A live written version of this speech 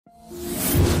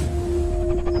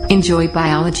Enjoy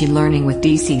biology learning with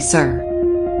DC Sir.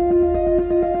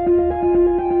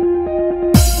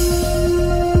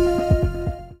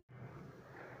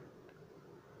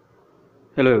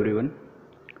 Hello everyone,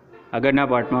 આગળના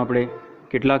પાર્ટમાં આપણે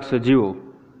કેટલાક સજીવોના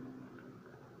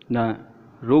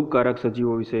રોગકારક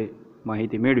સજીવો વિશે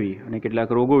માહિતી મેળવી અને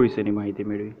કેટલાક રોગો વિશેની માહિતી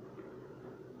મેળવી.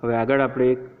 હવે આગળ આપણે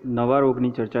એક નવા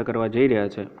રોગની ચર્ચા કરવા જઈ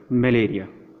રહ્યા છે,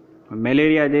 મેલેરિયા.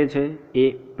 મેલેરિયા જે છે એ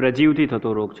પ્રજીવથી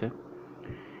થતો રોગ છે.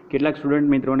 કેટલાક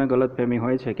સ્ટુડન્ટ મિત્રોને ગલતફહેમી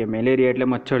હોય છે કે મેલેરિયા એટલે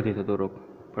મચ્છરથી થતો રોગ,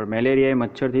 પણ મેલેરિયા એ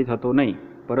મચ્છરથી થતો નહીં,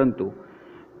 પરંતુ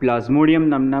પ્લાઝ્મોડિયમ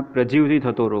નામના પ્રજીવથી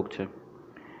થતો રોગ છે.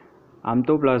 આમ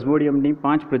તો પ્લાઝ્મોડિયમની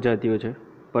 5 પ્રજાતિઓ છે,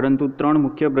 પરંતુ 3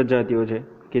 મુખ્ય પ્રજાતિઓ છે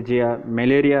કે જે આ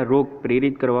મેલેરિયા રોગ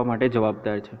પ્રેરિત કરવા માટે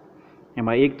જવાબદાર છે.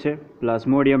 એમાં એક છે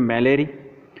પ્લાઝ્મોડિયમ મેલેરી,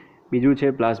 બીજું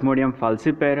છે પ્લાઝ્મોડિયમ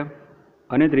ફાલ્સિપેરમ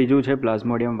અને ત્રીજું છે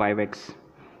પ્લાઝ્મોડિયમ વાઇવેક્સ.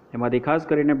 એમાંથી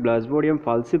ખાસ કરીને પ્લાઝ્મોડિયમ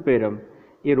ફાલ્સિપેરમ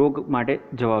એ રોગ માટે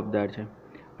જવાબદાર છે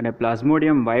અને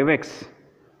પ્લાઝ્મોડિયમ વાઇવેક્સ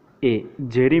એ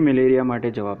ઝેરી મેલેરિયા માટે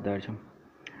જવાબદાર છે.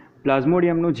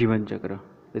 પ્લાઝ્મોડિયમનું જીવનચક્ર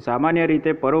સામાન્ય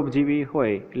રીતે પરોપજીવી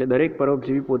હોય એટલે દરેક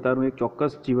પરોપજીવી પોતાનું એક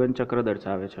ચોક્કસ જીવનચક્ર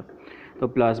દર્શાવે છે. તો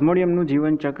પ્લાઝ્મોડિયમનું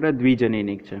જીવનચક્ર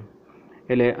દ્વિજનીનિક છે.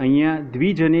 એટલે અહીંયા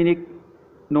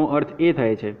દ્વિજનીનિકનો અર્થ એ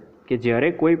થાય છે કે જ્યારે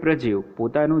કોઈ પ્રજીવ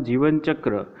પોતાનું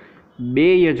જીવનચક્ર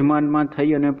 2 યજમાનમાં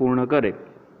થઈ અને પૂર્ણ કરે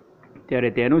ત્યારે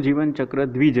તેનું જીવનચક્ર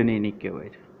દ્વિજનીનિક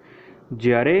કહેવાય છે.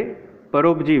 જ્યારે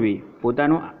પરોપજીવી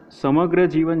પોતાનું સમગ્ર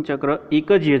જીવનચક્ર એક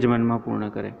જ યજમાનમાં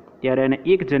પૂર્ણ કરે ત્યારે એને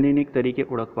એક જનીનિક તરીકે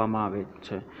ઓળખવામાં આવે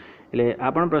છે. એટલે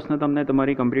આ પણ પ્રશ્ન તમને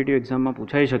તમારી કોમ્પિટિટિવ એક્ઝામમાં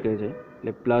પૂછાઈ શકે છે.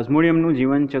 એટલે પ્લાઝ્મોડિયમનું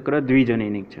જીવનચક્ર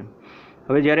દ્વિજનીનિક છે.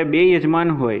 હવે જ્યારે 2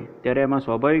 યજમાન હોય ત્યારે એમાં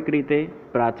સ્વાભાવિક રીતે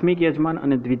પ્રાથમિક યજમાન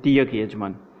અને દ્વિતીયક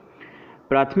યજમાન.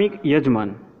 પ્રાથમિક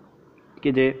યજમાન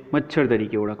કે જે મચ્છર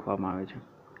તરીકે ઓળખવામાં આવે છે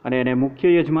અને એને મુખ્ય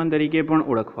યજમાન તરીકે પણ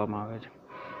ઓળખવામાં આવે છે.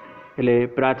 એટલે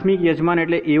પ્રાથમિક યજમાન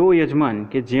એટલે એવો યજમાન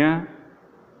કે જ્યાં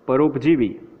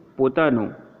પરોપજીવી પોતાનું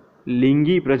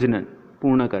લિંગી પ્રજનન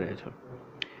પૂર્ણ કરે છે.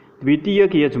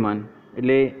 દ્વિતીયક યજમાન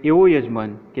એટલે એવો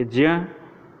યજમાન કે જ્યાં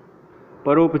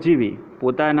પરોપજીવી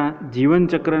પોતાના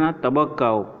જીવનચક્રના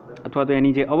તબક્કાઓ અથવા તો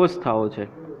એની જે અવસ્થાઓ છે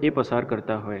એ પસાર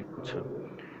કરતા હોય છે.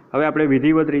 હવે આપણે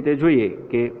વિધિવત રીતે જોઈએ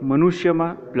કે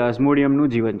મનુષ્યમાં પ્લાઝ્મોડિયમનું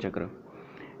જીવનચક્ર.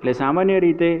 એટલે સામાન્ય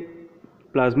રીતે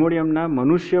પ્લાઝ્મોડિયમના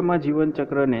મનુષ્યમાં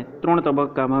જીવનચક્રને 3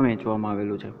 તબક્કામાં વહેંચવામાં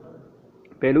આવેલું છે.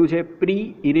 પહેલું છે પ્રી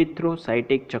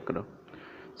ઇરિથ્રોસાઇટિક ચક્ર.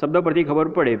 શબ્દ પરથી ખબર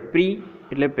પડે, પ્રી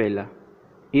એટલે પહેલાં,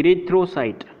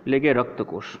 ઇરિથ્રોસાઇટ એટલે કે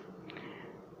રક્તકોષ.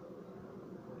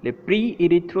 એટલે પ્રી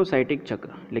ઇરિથ્રોસાઇટિક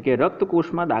ચક્ર એટલે કે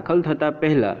રક્તકોષમાં દાખલ થતાં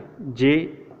પહેલાં જે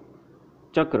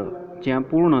ચક્ર જ્યાં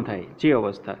પૂર્ણ થાય, જે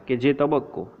અવસ્થા કે જે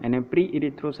તબક્કો, એને પ્રી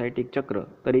ઇરિથ્રોસાઇટિક ચક્ર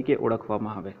તરીકે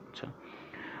ઓળખવામાં આવે છે.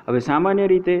 હવે સામાન્ય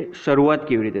રીતે શરૂઆત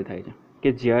કેવી રીતે થાય છે કે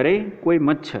જ્યારે કોઈ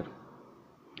મચ્છર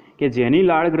કે જેની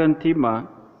લાળ ગ્રંથિમાં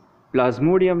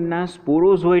પ્લાઝ્મોડિયમના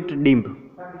સ્પોરોઝોઇટ ડિંભ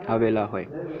આવેલા હોય,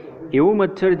 એવું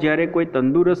મચ્છર જ્યારે કોઈ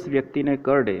તંદુરસ્ત વ્યક્તિને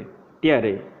કરડે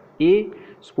ત્યારે એ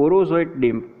સ્પોરોઝોઇટ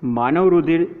ડિંભ માનવ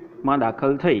રુધિરમાં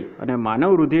દાખલ થઈ અને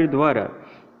માનવ રુધિર દ્વારા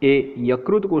એ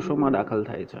યકૃત કોષોમાં દાખલ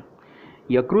થાય છે.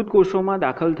 યકૃત કોષોમાં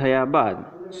દાખલ થયા બાદ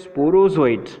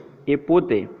સ્પોરોઝોઇટ એ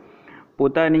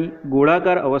પોતાની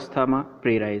ગોળાકાર અવસ્થામાં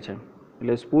પ્રેરાય છે.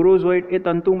 એટલે સ્પોરોઝોઇટ એ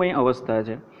તંતુમય અવસ્થા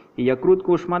છે. યકૃત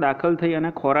કોષમાં દાખલ થઈ અને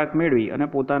ખોરાક મેળવી અને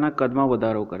પોતાના કદમાં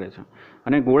વધારો કરે છે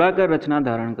અને ગોળાકાર રચના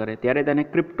ધારણ કરે ત્યારે તેને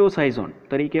ક્રિપ્ટોસાઇઝોન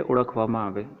તરીકે ઓળખવામાં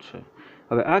આવે છે.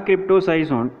 હવે આ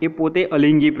ક્રિપ્ટોસાઇઝોન એ પોતે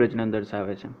અલિંગી પ્રજનન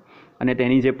દર્શાવે છે અને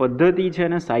તેની જે પદ્ધતિ છે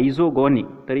એને સાઇઝોગોની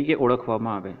તરીકે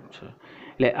ઓળખવામાં આવે છે.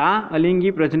 એટલે આ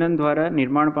અલિંગી પ્રજનન દ્વારા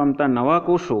નિર્માણ પામતા નવા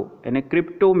કોષો એને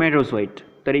ક્રિપ્ટોમેરોઝોઇટ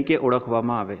તરીકે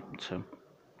ઓળખવામાં આવે છે.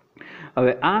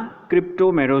 હવે આ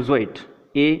ક્રિપ્ટોમેરોઝોઇટ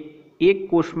એ એક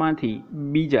કોષમાંથી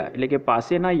બીજા એટલે કે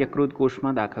પાસેના યકૃત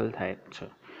કોષમાં દાખલ થાય છે.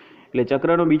 એટલે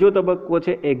ચક્રનો બીજો તબક્કો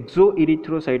છે એક્ઝો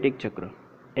ઇરિથ્રોસાઇટિક ચક્ર.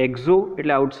 એક્ઝો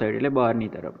એટલે આઉટસાઇડ એટલે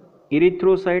બહારની તરફ,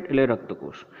 ઇરિથ્રોસાઇટ એટલે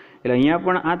રક્તકોષ. એટલે અહીંયા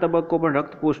પણ આ તબક્કો પણ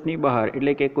રક્તકોષની બહાર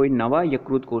એટલે કે કોઈ નવા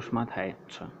યકૃત કોષમાં થાય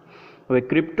છે. હવે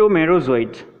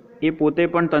ક્રિપ્ટોમેરોઝોઇટ એ પોતે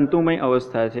પણ તંતુમય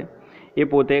અવસ્થા છે. એ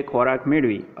પોતે ખોરાક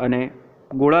મેળવી અને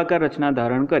ગોળાકાર રચના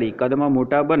ધારણ કરી કદમાં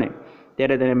મોટા બને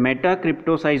ત્યારે તેને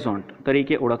મેટાક્રિપ્ટોસાઇઝોન્ટ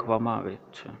તરીકે ઓળખવામાં આવે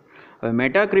છે. હવે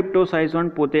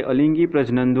મેટાક્રિપ્ટોસાઇઝોન્ટ પોતે અલિંગી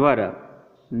પ્રજનન દ્વારા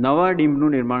નવા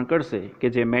ડિંભનું નિર્માણ કરશે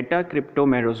કે જે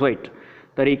મેટાક્રિપ્ટોમેરોઝોઇટ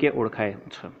તરીકે ઓળખાય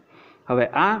છે. હવે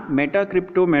આ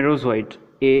મેટાક્રિપ્ટોમેરોઝોઇટ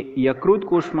એ યકૃત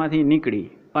કોષમાંથી નીકળી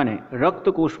અને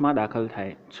રક્તકોષમાં દાખલ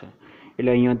થાય છે.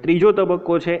 એટલે અહીંયા ત્રીજો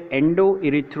તબક્કો છે એન્ડો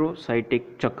ઇરિથ્રોસાઇટિક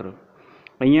ચક્ર.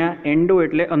 અહીંયા એન્ડો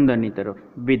એટલે અંદરની તરફ,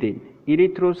 વિધિન,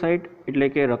 ઇરિથ્રોસાઇટ એટલે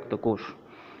કે રક્તકોષ.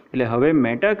 એટલે હવે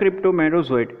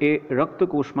મેટાક્રિપ્ટોમેરોઝોઇટ એ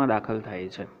રક્તકોષમાં દાખલ થાય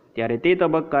છે ત્યારે તે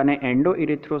તબક્કાને એન્ડો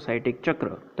ઇરિથ્રોસાઇટિક ચક્ર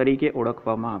તરીકે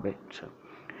ઓળખવામાં આવે છે.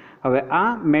 હવે આ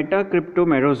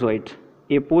મેટાક્રિપ્ટોમેરોઝોઇટ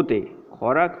એ પોતે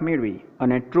ખોરાક મેળવી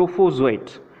અને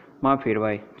ટ્રોફોઝોઇટ્સમાં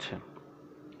ફેરવાય છે,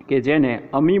 કે જેને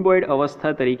અમીબોઇડ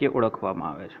અવસ્થા તરીકે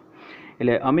ઓળખવામાં આવે છે.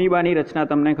 એટલે અમીબાની રચના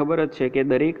તમને ખબર જ છે કે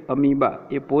દરેક અમીબા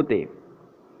એ પોતે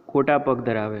ખોટા પગ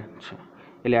ધરાવે છે.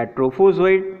 એટલે આ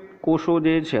ટ્રોફોઝોઇડ કોષો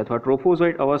જે છે અથવા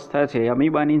ટ્રોફોઝોઇડ અવસ્થા છે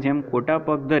અમીબાની જેમ ખોટા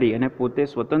પગ ધરી અને પોતે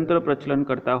સ્વતંત્ર પ્રચલન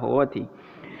કરતા હોવાથી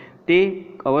તે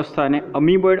અવસ્થાને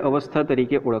અમીબોઇડ અવસ્થા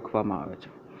તરીકે ઓળખવામાં આવે છે.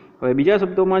 હવે બીજા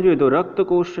શબ્દોમાં જોઈએ તો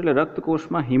રક્તકોષ એટલે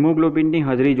રક્તકોષમાં હિમોગ્લોબિનની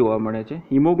હાજરી જોવા મળે છે.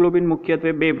 હિમોગ્લોબિન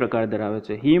મુખ્યત્વે બે પ્રકાર ધરાવે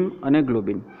છે, હિમ અને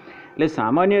ગ્લોબિન. એટલે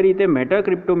સામાન્ય રીતે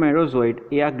મેટાક્રિપ્ટોમેરોઝોઇટ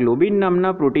એ આ ગ્લોબિન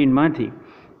નામના પ્રોટીનમાંથી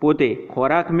પોતે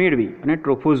ખોરાક મેળવી અને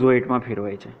ટ્રોફોઝોઇટમાં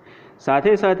ફેરવાય છે.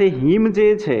 સાથે સાથે હિમ જે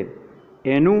છે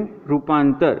એનું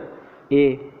રૂપાંતર એ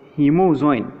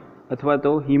હિમોઝોઇન અથવા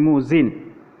તો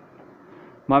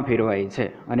હિમોઝિનમાં ફેરવાય છે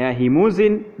અને આ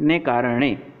હિમોઝિનને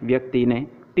કારણે વ્યક્તિને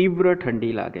તીવ્ર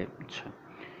ઠંડી લાગે છે.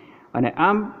 અને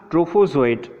આમ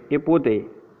ટ્રોફોઝોઇટ એ પોતે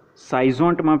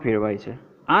સાઇઝોન્ટમાં ફેરવાય છે.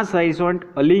 આ સાઇઝોન્ટ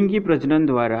અલિંગી પ્રજનન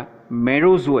દ્વારા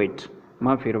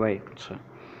મેરોઝોઇટમાં ફેરવાય છે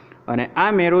અને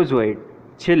આ મેરોઝોઇટ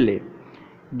છેલ્લે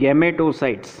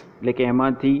ગેમેટોસાઇટ્સ એટલે કે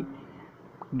એમાંથી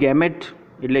ગેમેટ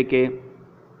એટલે કે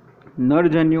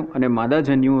નરજન્યુ અને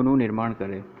માદાજન્યુઓનું નિર્માણ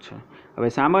કરે છે. હવે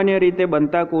સામાન્ય રીતે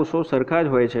બનતા કોષો સરખા જ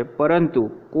હોય છે, પરંતુ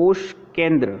કોષ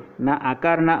કેન્દ્રના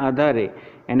આકારના આધારે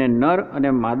એને નર અને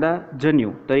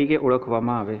માદાજન્યુ તરીકે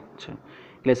ઓળખવામાં આવે છે.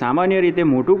 એટલે સામાન્ય રીતે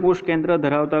મોટું કોષ કેન્દ્ર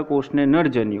ધરાવતા કોષને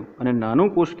નરજન્યુ અને નાનું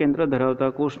કોષ કેન્દ્ર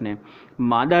ધરાવતા કોષને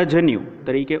માદાજન્યુ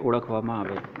તરીકે ઓળખવામાં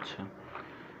આવે છે.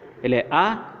 એટલે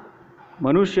આ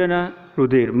મનુષ્યના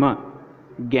રુધિરમાં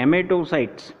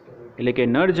ગેમેટોસાઇટ્સ એટલે કે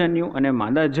નરજન્યુ અને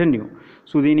માદાજન્યુ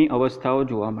સુધીની અવસ્થાઓ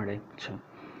જોવા મળે છે.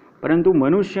 પરંતુ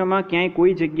મનુષ્યમાં ક્યાંય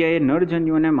કોઈ જગ્યાએ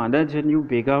નરજન્યુ અને માદાજન્યુ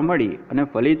ભેગા મળી અને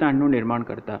ફલિતાંડનું નિર્માણ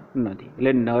કરતા નથી.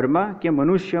 એટલે નરમાં કે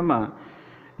મનુષ્યમાં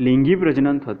લિંગી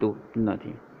પ્રજનન થતું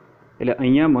નથી. એટલે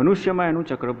અહીંયા મનુષ્યમાં એનું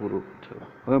ચક્ર પૂરું થયું.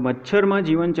 હવે મચ્છરમાં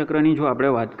જીવનચક્રની જો આપણે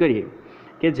વાત કરીએ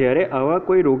કે જ્યારે આવા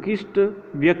કોઈ રોગિષ્ટ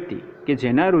વ્યક્તિ કે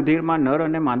જેના રુધિરમાં નર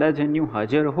અને માદાજન્યુ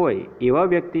હાજર હોય એવા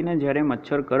વ્યક્તિને જ્યારે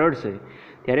મચ્છર કરડશે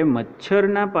ત્યારે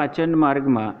મચ્છરના પાચન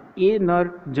માર્ગમાં એ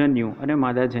નરજન્યુ અને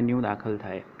માદાજન્યુ દાખલ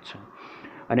થાય છે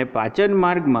અને પાચન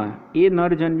માર્ગમાં એ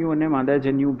નરજન્યુ અને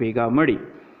માદાજન્યુ ભેગા મળી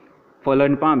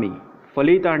ફલન પામી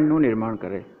ફલિતાંડનું નિર્માણ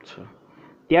કરે છે.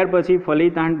 ત્યાર પછી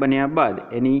ફલિતાંડ બન્યા બાદ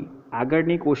એની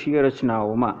આગળની કોષીય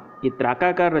રચનાઓમાં એ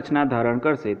ત્રાકાકાર રચના ધારણ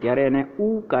કરશે ત્યારે એને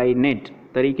ઉકાઇનેટ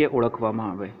તરીકે ઓળખવામાં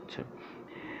આવે છે.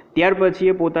 ત્યાર પછી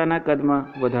એ પોતાના કદમાં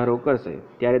વધારો કરશે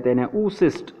ત્યારે તેને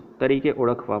ઉસિસ્ટ તરીકે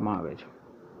ઓળખવામાં આવે છે.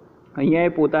 અહીંયા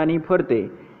એ પોતાની ફરતે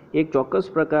એક ચોક્કસ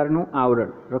પ્રકારનું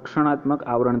આવરણ રક્ષણાત્મક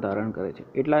આવરણ ધારણ કરે છે,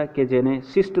 એટલા કે જેને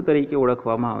સિસ્ટ તરીકે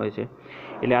ઓળખવામાં આવે છે.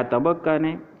 એટલે આ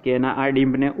તબક્કાને કે એના આ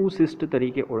ડિંબને ઉસિસ્ટ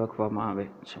તરીકે ઓળખવામાં આવે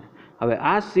છે. હવે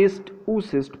આ સિસ્ટ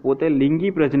ઉસિસ્ટ પોતે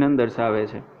લિંગી પ્રજનન દર્શાવે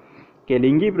છે કે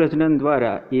લિંગી પ્રજનન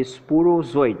દ્વારા એ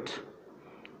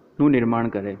સ્પોરોઝોઇટનું નિર્માણ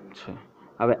કરે છે.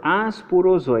 હવે આ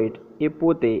સ્પોરોઝોઇટ એ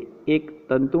પોતે એક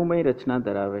તંતુમય રચના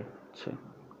ધરાવે છે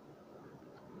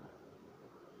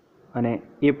અને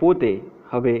એ પોતે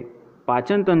હવે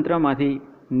પાચનતંત્રમાંથી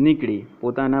નીકળી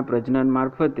પોતાના પ્રજનન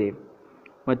મારફતે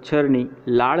મચ્છરની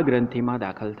લાળ ગ્રંથિમાં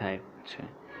દાખલ થાય છે.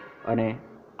 અને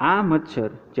આ મચ્છર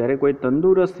જ્યારે કોઈ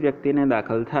તંદુરસ્ત વ્યક્તિને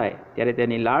દાખલ થાય ત્યારે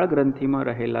તેની લાળ ગ્રંથિમાં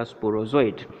રહેલા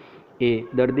સ્પોરોઝોઇટ એ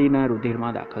દર્દીના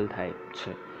રુધિરમાં દાખલ થાય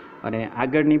છે. અને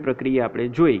આગળની પ્રક્રિયા આપણે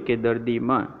જોઈ કે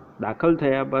દર્દીમાં દાખલ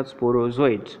થયા બાદ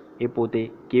સ્પોરોઝોઇટ્સ એ પોતે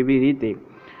કેવી રીતે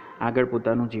આગળ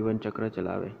પોતાનું જીવનચક્ર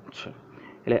ચલાવે છે.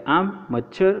 એટલે આમ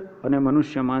મચ્છર અને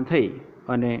મનુષ્યમાં થઈ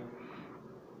અને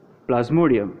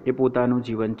પ્લાઝ્મોડિયમ એ પોતાનું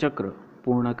જીવનચક્ર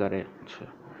પૂર્ણ કરે છે.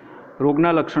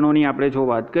 રોગના લક્ષણોની આપણે જો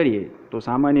વાત કરીએ તો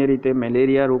સામાન્ય રીતે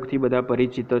મેલેરિયા રોગથી બધા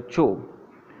પરિચિત જ છો.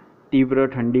 તીવ્ર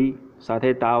ઠંડી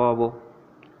સાથે તાવ આવવો,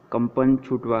 કંપન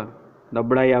છૂટવા,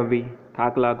 નબળાઈ આવવી,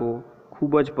 થાક લાગવો,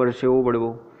 ખૂબ જ પરસેવો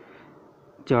વળવો,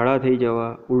 ઝાડા થઈ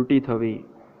જવા, ઉલટી થવી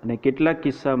અને કેટલાક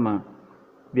કિસ્સામાં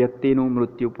વ્યક્તિનું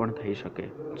મૃત્યુ પણ થઈ શકે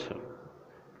છે.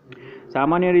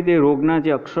 સામાન્ય રીતે રોગના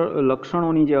જે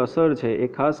લક્ષણોની જે અસર છે એ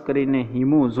ખાસ કરીને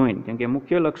હિમોઝોઇન, કેમ કે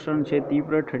મુખ્ય લક્ષણ છે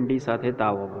તીવ્ર ઠંડી સાથે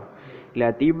તાવ આવવો. એટલે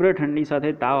આ તીવ્ર ઠંડી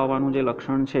સાથે તાવ આવવાનું જે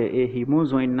લક્ષણ છે એ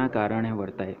હિમોઝોઇનના કારણે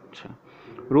વર્તાય છે.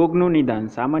 રોગનું નિદાન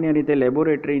સામાન્ય રીતે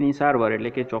લેબોરેટરીની સારવાર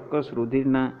એટલે કે ચોક્કસ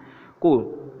રુધિરના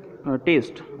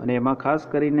ટેસ્ટ અને એમાં ખાસ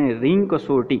કરીને રિંગ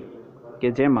કસોટી કે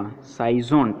જેમાં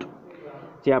સાઇઝોન્ટ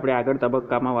જે આપણે આગળ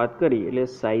તબક્કામાં વાત કરી એટલે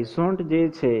સાઇઝોન્ટ જે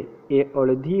છે એ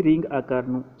અડધી રિંગ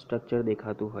આકારનું સ્ટ્રક્ચર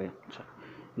દેખાતું હોય છે.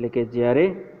 એટલે કે જ્યારે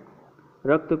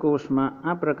રક્તકોષમાં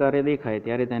આ પ્રકારે દેખાય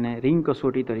ત્યારે તેને રિંગ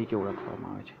કસોટી તરીકે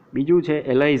ઓળખવામાં આવે છે. બીજું છે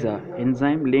એલાઇઝા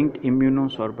એન્ઝાઇમ લિંક્ડ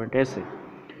ઇમ્યુનોસોર્બન્ટ એસે.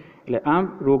 એટલે આમ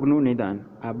રોગનું નિદાન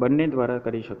આ બંને દ્વારા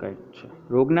કરી શકાય છે.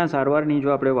 રોગના સારવારની જો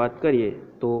આપણે વાત કરીએ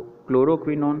તો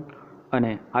ક્લોરોક્વિનોન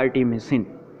અને આર્ટિમિસિન.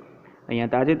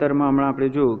 અહીંયા તાજેતરમાં હમણાં આપણે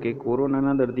જોયું કે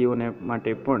કોરોનાના દર્દીઓને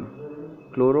માટે પણ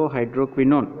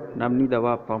ક્લોરોહાઇડ્રોક્વિનોન નામની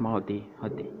દવા આપવામાં આવતી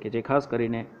હતી કે જે ખાસ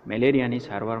કરીને મેલેરિયાની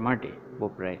સારવાર માટે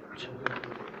વપરાય છે.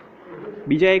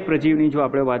 બીજા એક પ્રજીવની જો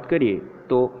આપણે વાત કરીએ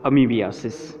તો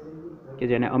અમીબિયાસિસ, કે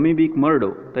જેને અમીબિક મર્ડો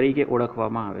તરીકે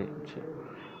ઓળખવામાં આવે છે.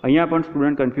 અહીંયા પણ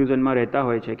સ્ટુડન્ટ કન્ફ્યુઝનમાં રહેતા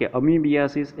હોય છે કે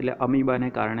અમીબિયાસિસ એટલે અમીબાને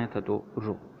કારણે થતો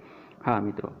રોગ. હા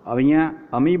મિત્રો, અહીંયા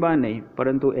અમીબા નહીં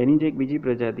પરંતુ એની જે એક બીજી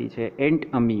પ્રજાતિ છે એન્ટ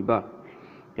અમીબા,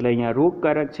 એટલે અહીંયા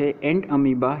રોગકારક છે એન્ટ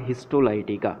અમીબા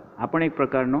હિસ્ટોલાઇટિકા. આ પણ એક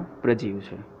પ્રકારનો પ્રજીવ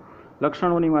છે.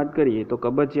 લક્ષણોની વાત કરીએ તો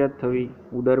કબજિયાત થવી,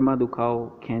 ઉદરમાં દુખાવો,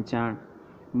 ખેંચાણ,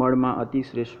 મળમાં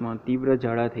અતિશ્લેષ્મ, તીવ્ર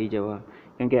ઝાડા થઈ જવા.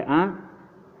 કેમ કે આ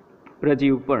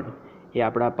પ્રજીવ પણ એ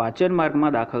આપણા પાચન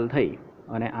માર્ગમાં દાખલ થઈ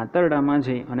અને આંતરડામાં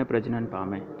જઈ અને પ્રજનન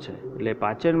પામે છે. એટલે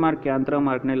પાચન માર્ગ કે આંત્ર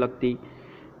માર્ગને લગતી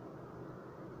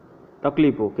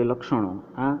તકલીફો કે લક્ષણો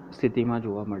આ સ્થિતિમાં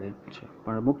જોવા મળે છે.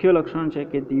 પણ મુખ્ય લક્ષણ છે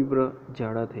કે તીવ્ર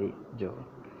ઝાડા થઈ જવા.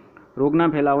 રોગના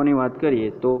ફેલાવાની વાત કરીએ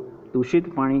તો દૂષિત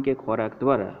પાણી કે ખોરાક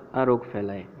દ્વારા આ રોગ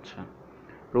ફેલાય છે.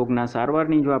 રોગના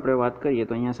સારવારની જો આપણે વાત કરીએ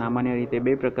તો અહીંયા સામાન્ય રીતે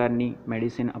બે પ્રકારની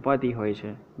મેડિસિન અપાતી હોય છે,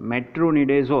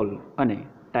 મેટ્રોનિડેઝોલ અને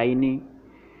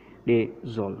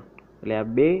ટાઇનિડેઝોલ. એટલે આ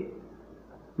બે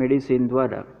મેડિસિન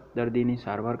દ્વારા દર્દીની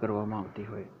સારવાર કરવામાં આવતી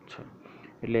હોય છે.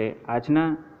 એટલે આજના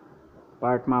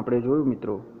પાર્ટમાં આપણે જોયું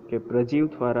મિત્રો કે પ્રજીવ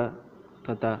દ્વારા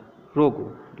થતા રોગો,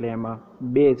 એટલે એમાં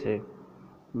બે છે,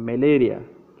 મેલેરિયા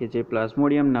કે જે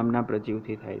પ્લાઝ્મોડિયમ નામના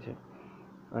પ્રજીવથી થાય છે,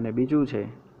 અને બીજું છે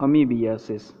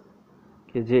અમીબિયાસિસ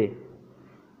કે જે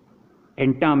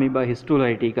એન્ટાઅમીબા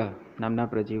હિસ્ટોલાઇટિકા નામના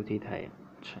પ્રજીવથી થાય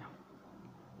છે.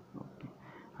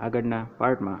 આગળના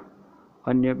પાર્ટમાં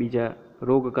અન્ય બીજા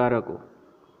રોગકારકો,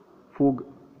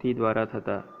 ફૂગથી દ્વારા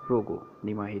થતા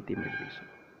રોગોની માહિતી મેળવીશું.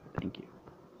 Thank you.